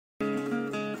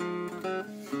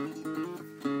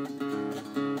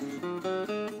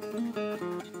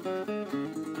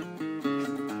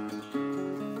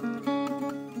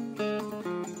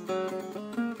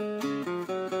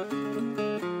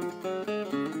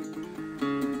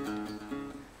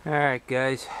Alright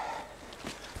guys,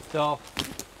 so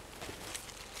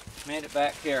made it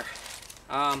back here.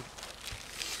 Thought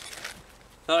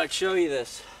I'd show you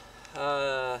this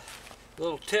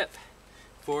little tip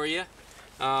for you.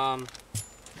 How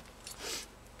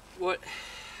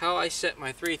I set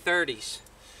my 330s,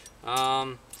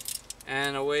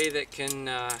 and a way that can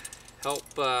help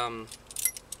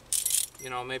you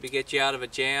know, maybe get you out of a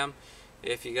jam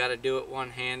if you got to do it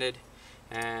one-handed.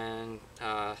 And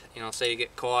you know, say you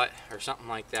get caught or something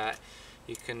like that,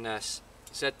 you can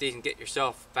set these and get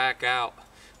yourself back out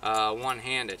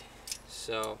one-handed.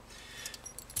 So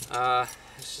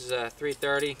this is a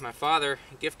 330. My father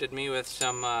gifted me with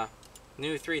some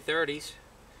new 330s,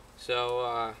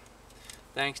 so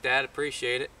thanks Dad,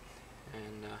 appreciate it.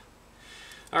 And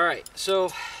alright, so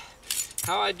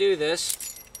how I do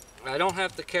this, I don't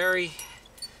have to carry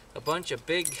a bunch of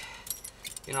big,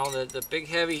 you know, the big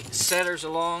heavy setters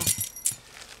along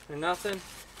or nothing.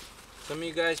 Some of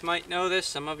you guys might know this,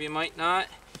 some of you might not.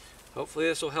 Hopefully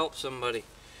this will help somebody.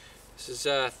 This is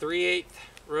a 3/8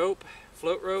 rope,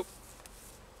 float rope,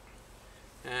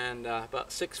 and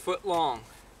about 6 foot long.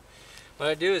 What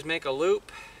I do is make a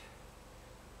loop,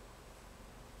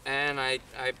 and I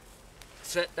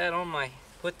set that on my,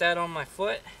 put that on my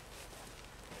foot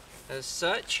as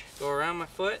such, go around my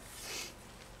foot.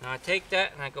 Now I take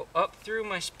that and I go up through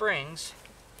my springs,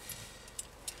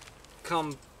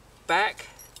 come back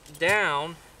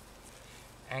down,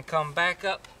 and come back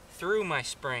up through my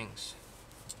springs.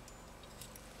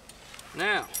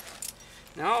 Now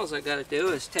all I got to do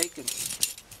is take and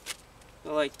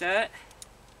go like that.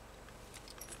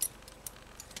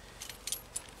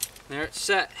 There it's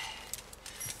set.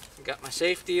 I got my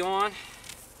safety on.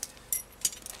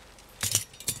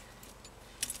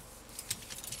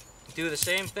 Do the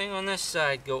same thing on this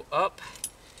side. Go up,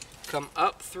 come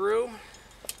up through,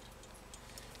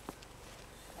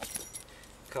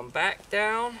 come back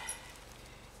down,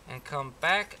 and come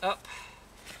back up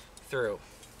through,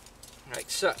 like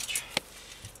such.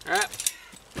 Alright,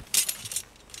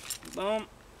 boom,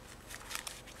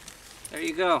 there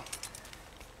you go.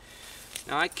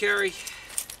 Now I carry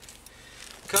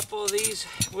a couple of these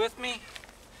with me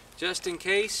just in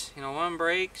case, you know, one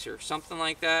breaks or something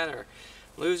like that, or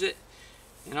lose it.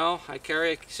 You know, I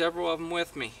carry several of them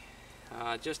with me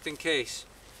just in case.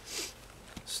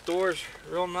 Store's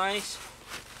real nice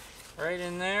right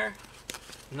in there,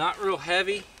 not real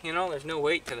heavy, you know, there's no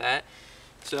weight to that,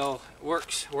 so it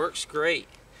works great.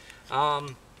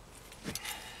 So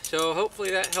hopefully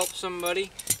that helps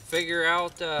somebody figure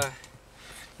out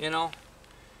you know,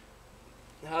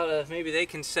 how to, maybe they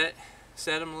can set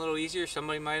them a little easier.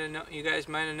 Somebody might have known, you guys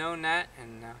might have known that,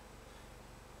 and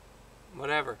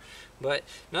whatever. But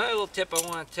another little tip I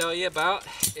want to tell you about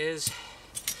is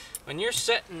when you're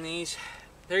setting these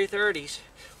 330s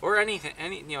or anything,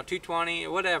 you know, 220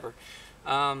 or whatever,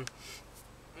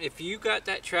 if you got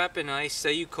that trap in ice,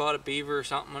 say you caught a beaver or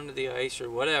something under the ice or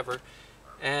whatever,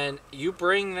 and you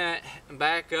bring that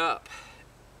back up,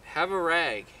 have a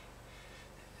rag.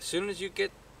 As soon as you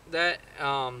get that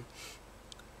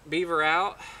beaver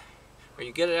out, or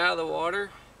you get it out of the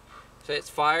water, say it's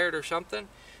fired or something,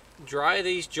 dry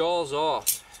these jaws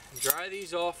off. Dry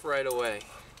these off right away,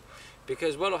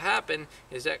 because what'll happen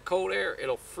is that cold air,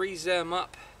 it'll freeze them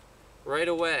up right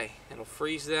away. It'll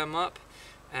freeze them up,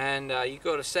 and you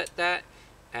go to set that,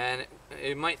 and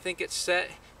it might think it's set,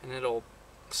 and it'll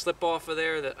slip off of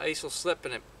there. The ice will slip,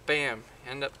 and it, bam,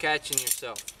 end up catching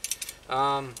yourself.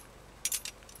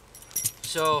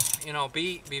 So you know,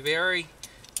 be very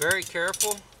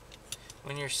careful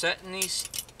when you're setting these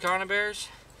Conibears.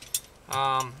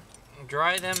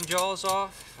 Dry them jaws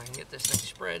off. If I can get this thing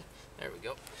spread. There we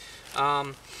go.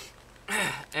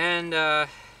 And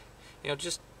you know,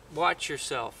 just watch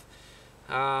yourself.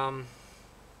 Another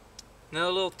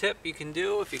little tip you can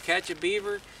do if you catch a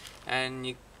beaver and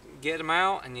you get them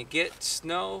out and you get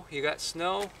snow, you got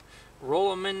snow,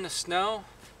 roll them in the snow.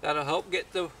 That'll help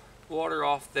get the water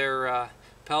off their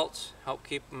pelts, help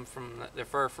keep them from their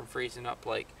fur from freezing up.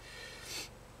 Like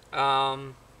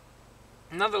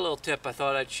another little tip I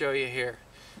thought I'd show you here.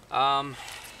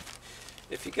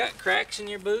 If you got cracks in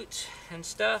your boots and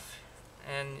stuff,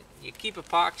 and you keep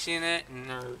epoxy in it, and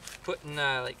they're putting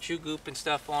like shoe goop and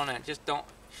stuff on it, just don't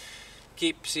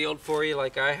keep sealed for you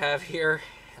like I have here.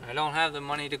 And I don't have the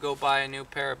money to go buy a new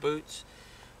pair of boots.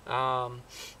 I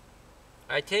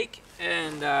take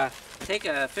a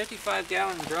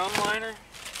 55-gallon drum liner,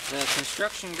 the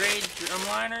construction grade drum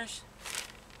liners,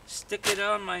 stick it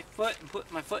on my foot and put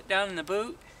my foot down in the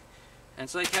boot, and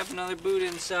it's like having another boot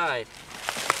inside.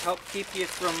 Help keep you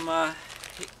from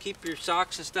keep your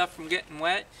socks and stuff from getting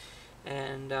wet,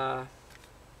 and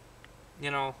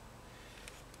you know,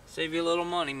 save you a little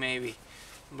money maybe.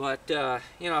 But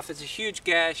you know, if it's a huge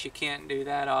gash, you can't do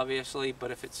that obviously,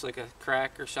 but if it's like a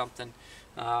crack or something,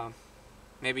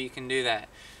 maybe you can do that.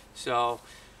 So,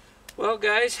 well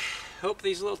guys, hope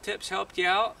these little tips helped you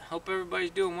out. Hope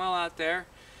everybody's doing well out there.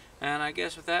 And I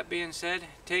guess with that being said,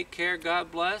 take care,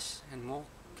 God bless, and we'll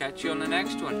catch you on the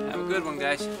next one. Have a good one,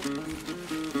 guys.